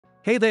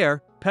Hey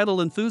there,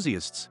 pedal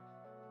enthusiasts!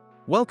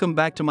 Welcome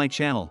back to my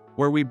channel,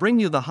 where we bring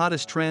you the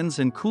hottest trends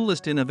and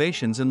coolest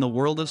innovations in the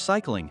world of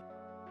cycling.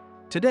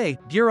 Today,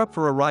 gear up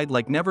for a ride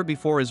like never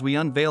before as we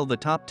unveil the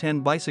top 10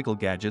 bicycle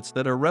gadgets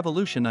that are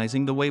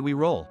revolutionizing the way we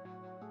roll.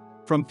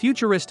 From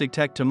futuristic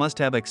tech to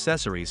must-have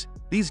accessories,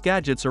 these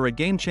gadgets are a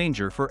game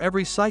changer for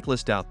every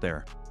cyclist out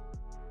there.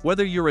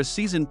 Whether you're a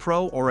seasoned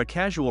pro or a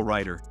casual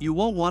rider, you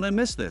won't want to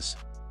miss this.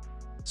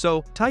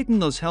 So, tighten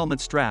those helmet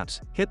straps,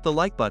 hit the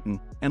like button,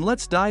 and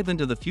let's dive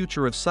into the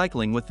future of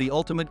cycling with the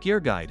ultimate gear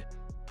guide.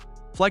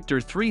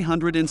 FLECTR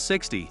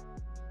 360.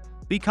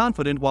 Be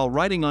confident while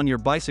riding on your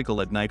bicycle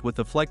at night with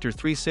the FLECTR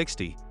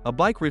 360, a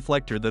bike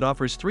reflector that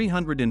offers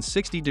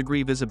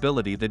 360-degree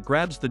visibility that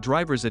grabs the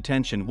driver's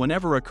attention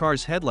whenever a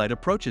car's headlight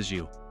approaches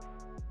you.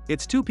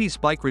 Its two-piece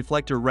bike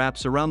reflector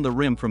wraps around the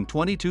rim from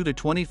 22 to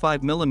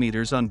 25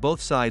 mm on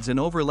both sides and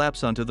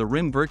overlaps onto the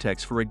rim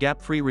vertex for a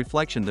gap-free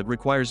reflection that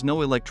requires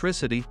no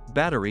electricity,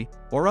 battery,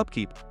 or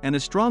upkeep, and a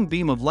strong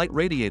beam of light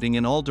radiating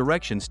in all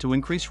directions to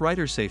increase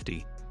rider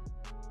safety.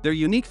 Their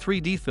unique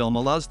 3D film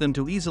allows them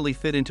to easily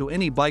fit into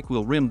any bike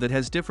wheel rim that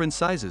has different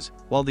sizes,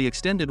 while the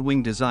extended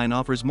wing design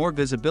offers more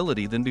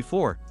visibility than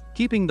before,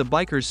 keeping the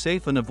bikers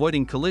safe and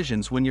avoiding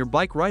collisions when you're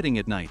bike riding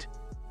at night.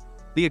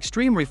 The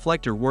extreme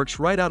reflector works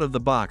right out of the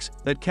box,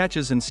 that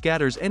catches and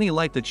scatters any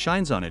light that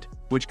shines on it,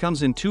 which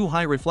comes in 2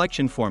 high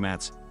reflection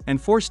formats, and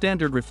 4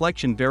 standard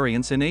reflection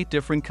variants in 8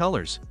 different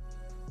colors.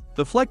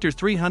 The FLECTR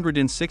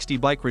 360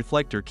 bike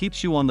reflector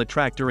keeps you on the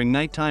track during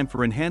nighttime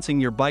for enhancing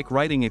your bike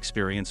riding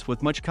experience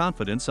with much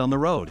confidence on the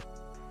road.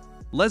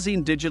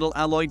 Lezyne Digital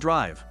Alloy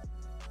Drive.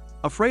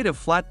 Afraid of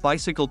flat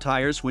bicycle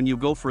tires when you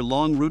go for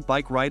long route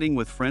bike riding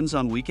with friends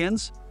on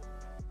weekends?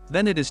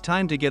 Then it is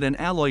time to get an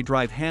alloy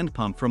drive hand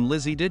pump from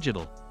Lezyne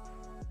Digital.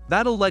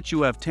 That'll let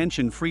you have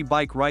tension-free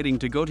bike riding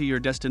to go to your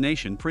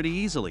destination pretty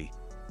easily.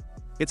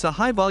 It's a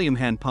high-volume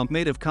hand pump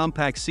made of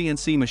compact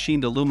CNC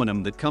machined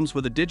aluminum that comes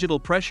with a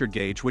digital pressure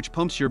gauge which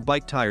pumps your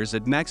bike tires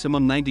at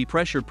maximum 90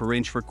 pressure per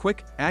inch for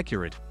quick,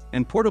 accurate,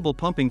 and portable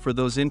pumping for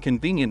those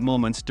inconvenient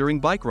moments during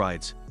bike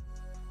rides.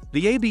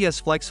 The ABS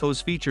Flex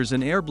hose features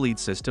an air bleed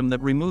system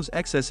that removes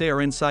excess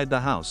air inside the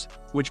house,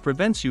 which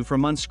prevents you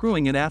from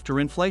unscrewing it after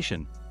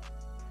inflation.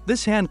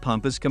 This hand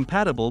pump is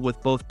compatible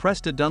with both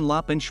Presta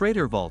Dunlop and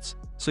Schrader Volts,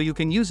 so you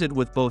can use it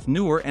with both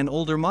newer and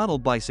older model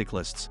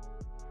bicyclists.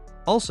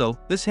 Also,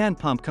 this hand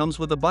pump comes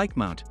with a bike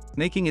mount,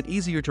 making it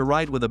easier to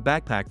ride with a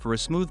backpack for a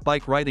smooth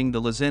bike riding.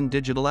 The Lezyne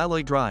Digital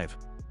Alloy Drive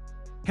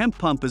Hemp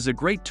Pump is a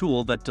great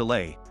tool that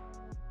delay.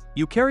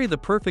 You carry the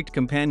perfect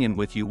companion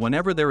with you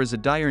whenever there is a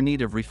dire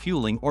need of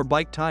refueling or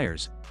bike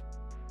tires.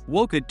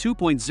 Wokit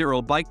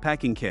 2.0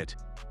 Bikepacking Kit.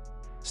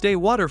 Stay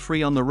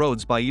water-free on the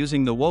roads by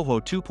using the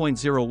Wokit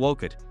 2.0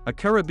 Wokit, a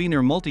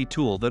carabiner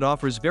multi-tool that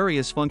offers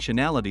various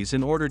functionalities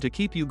in order to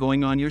keep you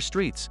going on your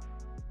streets.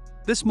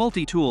 This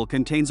multi-tool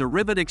contains a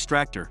rivet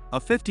extractor, a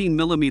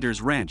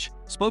 15mm wrench,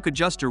 spoke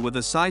adjuster with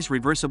a size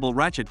reversible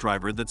ratchet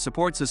driver that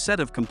supports a set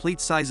of complete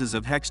sizes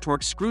of hex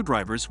torque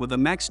screwdrivers with a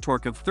max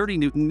torque of 30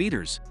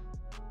 Nm.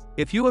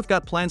 If you have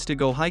got plans to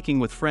go hiking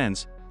with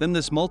friends, then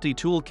this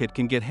multi-tool kit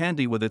can get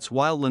handy with its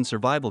Wildland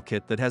Survival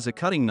Kit that has a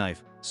cutting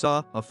knife,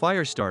 saw, a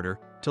fire starter,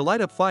 to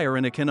light up fire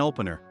and a can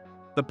opener.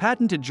 The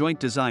patented joint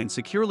design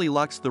securely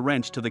locks the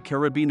wrench to the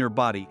carabiner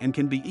body and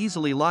can be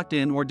easily locked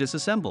in or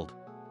disassembled.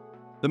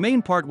 The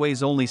main part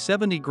weighs only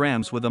 70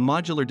 grams with a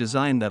modular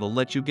design that'll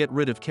let you get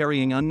rid of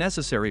carrying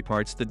unnecessary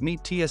parts that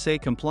meet TSA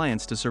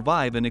compliance to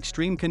survive in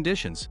extreme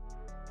conditions.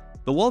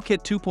 The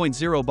Wokit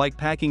 2.0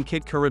 Bikepacking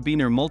Kit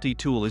Carabiner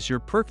Multi-Tool is your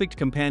perfect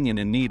companion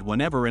in need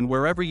whenever and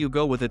wherever you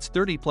go with its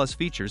 30+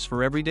 features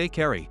for everyday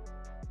carry.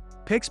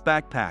 Pix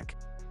Backpack.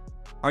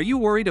 Are you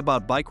worried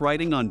about bike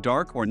riding on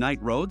dark or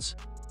night roads?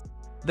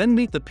 Then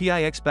meet the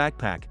Pix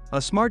Backpack,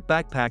 a smart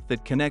backpack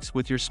that connects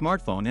with your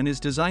smartphone and is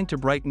designed to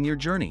brighten your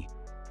journey.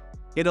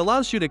 It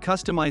allows you to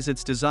customize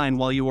its design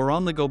while you are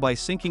on the go by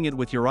syncing it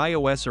with your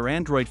iOS or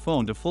Android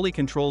phone to fully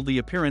control the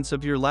appearance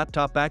of your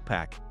laptop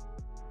backpack.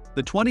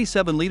 The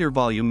 27-liter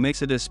volume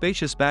makes it a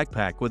spacious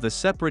backpack with a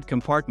separate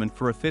compartment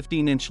for a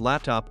 15-inch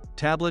laptop,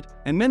 tablet,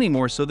 and many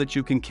more so that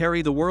you can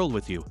carry the world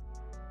with you.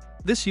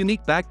 This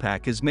unique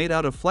backpack is made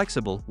out of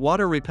flexible,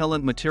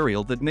 water-repellent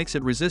material that makes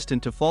it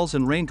resistant to falls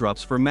and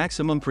raindrops for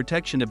maximum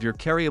protection of your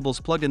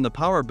carryables. Plug in the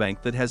power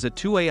bank that has a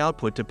 2-way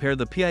output to pair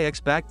the Pix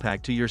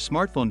backpack to your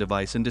smartphone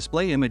device and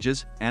display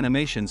images,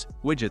 animations,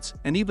 widgets,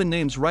 and even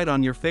names right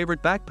on your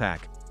favorite backpack.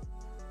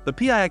 The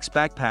Pix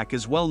backpack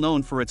is well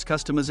known for its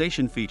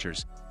customization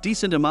features,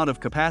 decent amount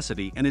of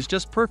capacity, and is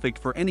just perfect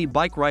for any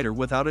bike rider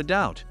without a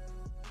doubt.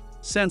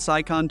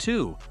 SafeSound-Urban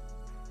ICON2.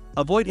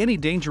 Avoid any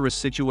dangerous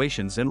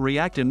situations and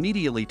react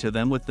immediately to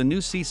them with the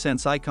new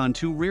See.Sense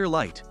ICON2 rear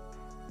light.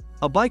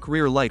 A bike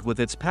rear light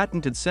with its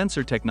patented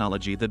sensor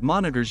technology that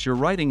monitors your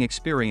riding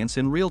experience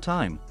in real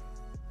time.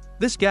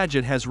 This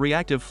gadget has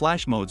reactive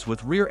flash modes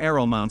with rear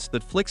arrow mounts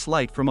that flicks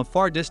light from a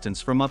far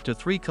distance from up to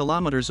 3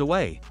 kilometers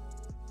away.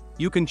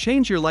 You can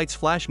change your light's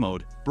flash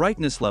mode,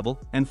 brightness level,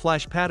 and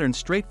flash pattern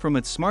straight from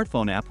its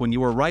smartphone app when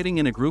you are riding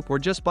in a group or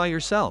just by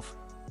yourself.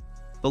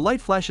 The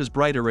light flashes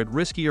brighter at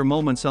riskier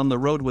moments on the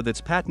road with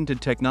its patented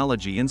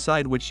technology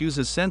inside, which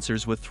uses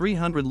sensors with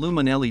 300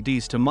 lumen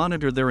LEDs to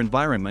monitor their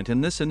environment,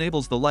 and this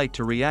enables the light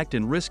to react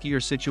in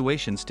riskier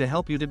situations to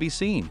help you to be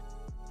seen.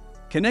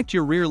 Connect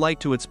your rear light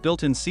to its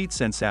built-in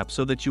See.Sense app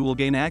so that you will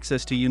gain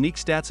access to unique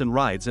stats and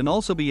rides, and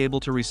also be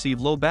able to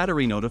receive low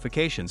battery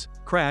notifications,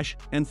 crash,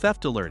 and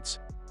theft alerts.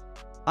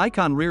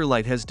 Icon rear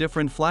light has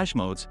different flash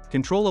modes,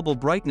 controllable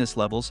brightness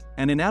levels,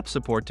 and in-app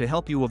support to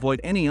help you avoid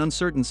any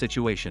uncertain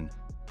situation.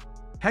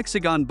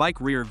 Hexagon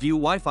Bike rear view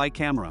Wi-Fi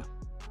camera.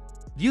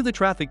 View the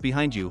traffic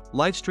behind you,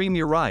 live stream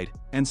your ride,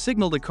 and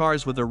signal the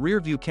cars with a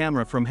rear view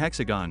camera from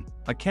Hexagon,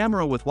 a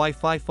camera with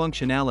Wi-Fi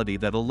functionality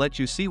that'll let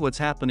you see what's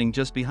happening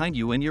just behind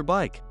you and your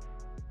bike.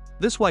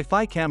 This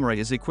Wi-Fi camera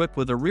is equipped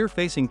with a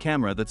rear-facing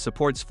camera that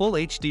supports full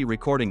HD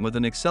recording with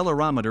an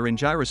accelerometer and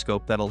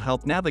gyroscope that'll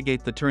help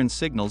navigate the turn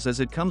signals, as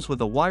it comes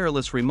with a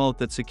wireless remote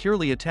that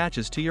securely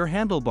attaches to your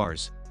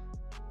handlebars.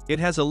 It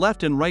has a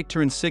left and right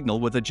turn signal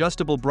with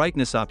adjustable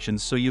brightness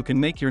options, so you can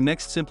make your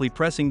next simply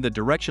pressing the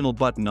directional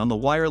button on the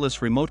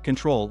wireless remote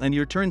control and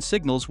your turn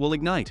signals will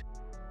ignite.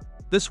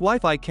 This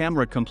Wi-Fi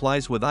camera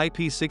complies with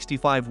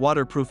IP65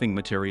 waterproofing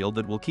material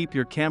that will keep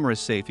your camera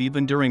safe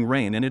even during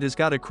rain, and it has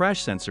got a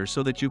crash sensor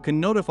so that you can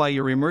notify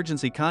your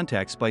emergency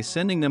contacts by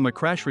sending them a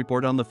crash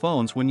report on the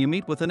phones when you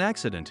meet with an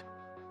accident.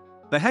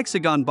 The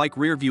Hexagon Bike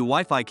rear-view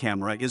Wi-Fi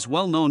camera is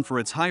well known for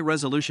its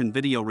high-resolution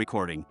video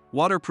recording,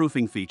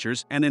 waterproofing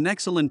features, and an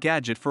excellent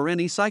gadget for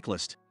any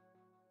cyclist.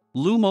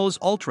 Lumos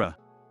Ultra.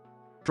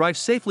 Drive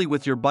safely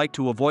with your bike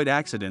to avoid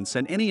accidents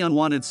and any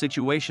unwanted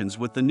situations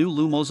with the new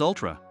Lumos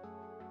Ultra.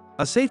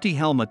 A safety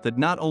helmet that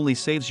not only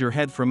saves your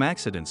head from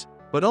accidents,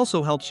 but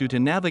also helps you to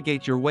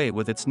navigate your way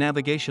with its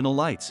navigational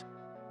lights.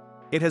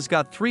 It has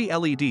got 3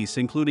 LEDs,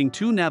 including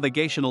 2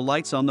 navigational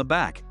lights on the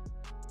back,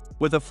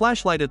 with a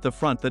flashlight at the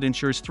front that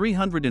ensures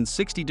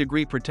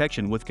 360-degree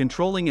protection with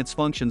controlling its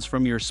functions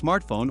from your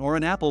smartphone or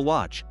an Apple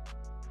Watch.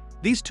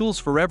 These tools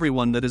for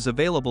everyone that is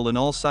available in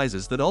all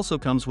sizes, that also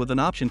comes with an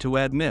option to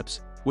add MIPS,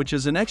 which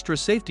is an extra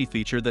safety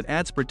feature that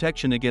adds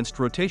protection against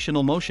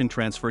rotational motion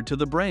transferred to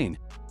the brain.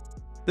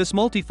 This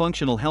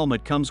multifunctional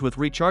helmet comes with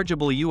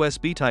rechargeable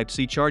USB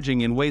Type-C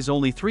charging and weighs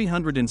only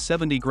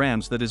 370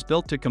 grams, that is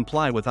built to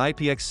comply with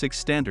IPX6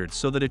 standards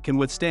so that it can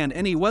withstand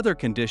any weather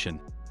condition.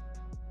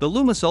 The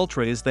Lumos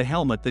Ultra is the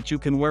helmet that you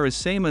can wear as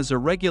same as a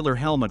regular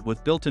helmet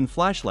with built-in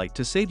flashlight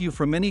to save you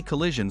from any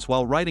collisions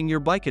while riding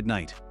your bike at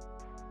night.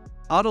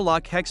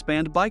 Ottolock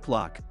Hexband Bike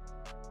Lock.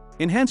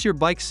 Enhance your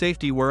bike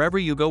safety wherever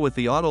you go with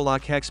the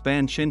Ottolock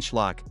Hexband Cinch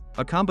Lock,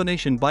 a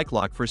combination bike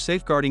lock for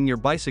safeguarding your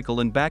bicycle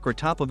and back or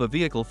top of a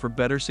vehicle for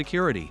better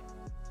security.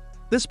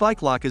 This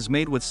bike lock is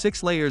made with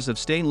 6 layers of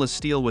stainless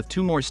steel with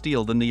 2 more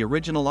steel than the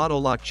original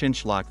Ottolock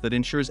Cinch Lock that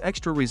ensures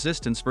extra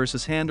resistance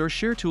versus hand or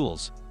shear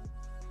tools.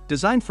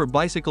 Designed for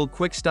bicycle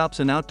quick stops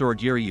and outdoor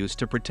gear use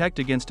to protect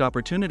against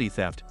opportunity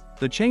theft,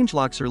 the change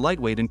locks are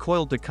lightweight and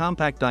coiled to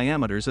compact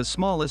diameters as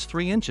small as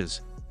 3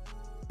 inches.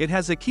 It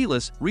has a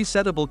keyless,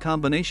 resettable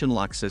combination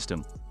lock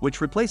system,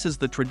 which replaces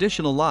the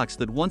traditional locks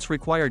that once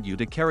required you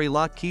to carry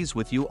lock keys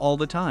with you all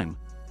the time.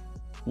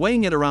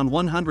 Weighing at around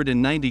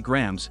 190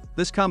 grams,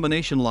 this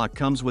combination lock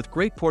comes with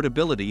great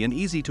portability and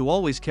easy to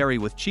always carry,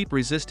 with cheap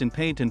resistant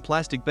paint and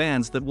plastic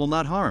bands that will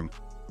not harm.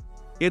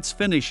 Its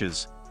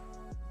finishes.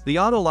 The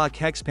Ottolock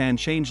Hexband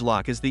Change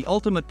Lock is the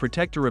ultimate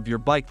protector of your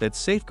bike that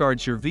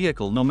safeguards your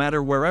vehicle no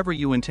matter wherever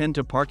you intend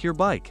to park your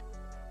bike.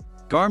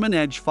 Garmin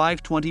Edge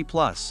 520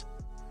 Plus.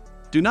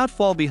 Do not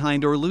fall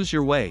behind or lose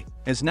your way,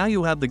 as now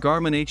you have the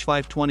Garmin Edge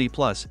 520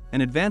 Plus,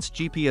 an advanced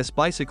GPS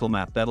bicycle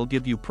map that'll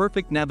give you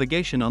perfect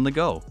navigation on the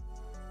go.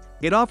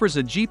 It offers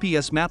a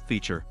GPS map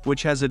feature,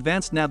 which has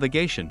advanced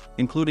navigation,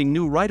 including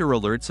new rider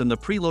alerts and the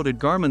preloaded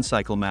Garmin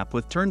cycle map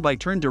with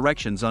turn-by-turn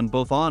directions on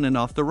both on and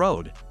off the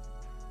road.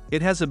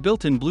 It has a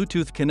built-in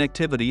Bluetooth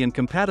connectivity and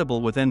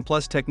compatible with N+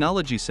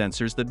 technology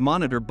sensors that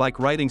monitor bike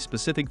riding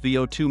specific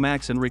VO2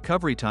 max and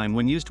recovery time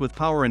when used with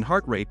power and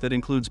heart rate that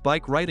includes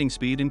bike riding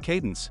speed and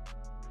cadence.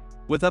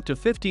 With up to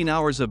 15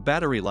 hours of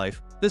battery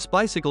life, this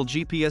bicycle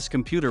GPS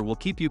computer will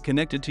keep you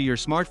connected to your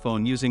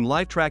smartphone using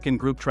LiveTrack and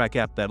GroupTrack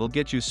app that'll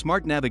get you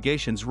smart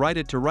navigations,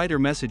 rider-to-rider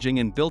messaging,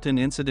 and built-in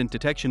incident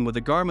detection. With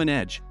a Garmin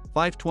Edge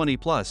 520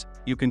 Plus,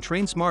 you can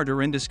train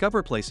smarter and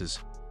discover places.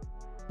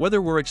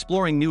 Whether we're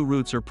exploring new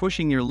routes or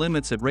pushing your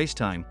limits at race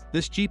time,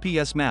 this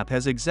GPS map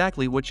has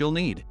exactly what you'll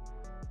need.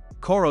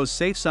 Coros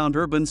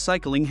SafeSound-Urban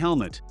Cycling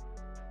Helmet.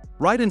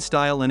 Ride in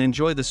style and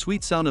enjoy the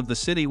sweet sound of the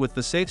city with the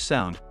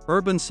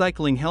SafeSound-Urban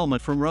Cycling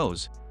Helmet from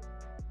Rose.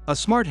 A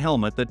smart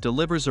helmet that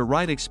delivers a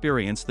ride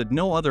experience that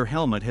no other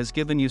helmet has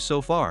given you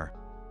so far.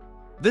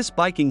 This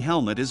biking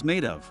helmet is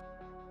made of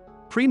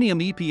premium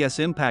EPS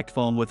impact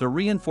foam with a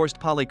reinforced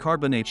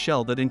polycarbonate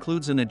shell that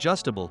includes an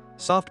adjustable,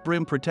 soft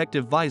brim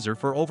protective visor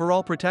for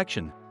overall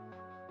protection.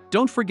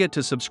 Don't forget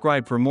to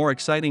subscribe for more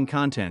exciting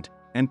content,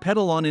 and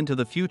pedal on into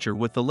the future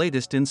with the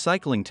latest in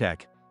cycling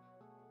tech.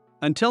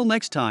 Until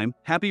next time,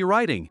 happy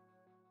riding!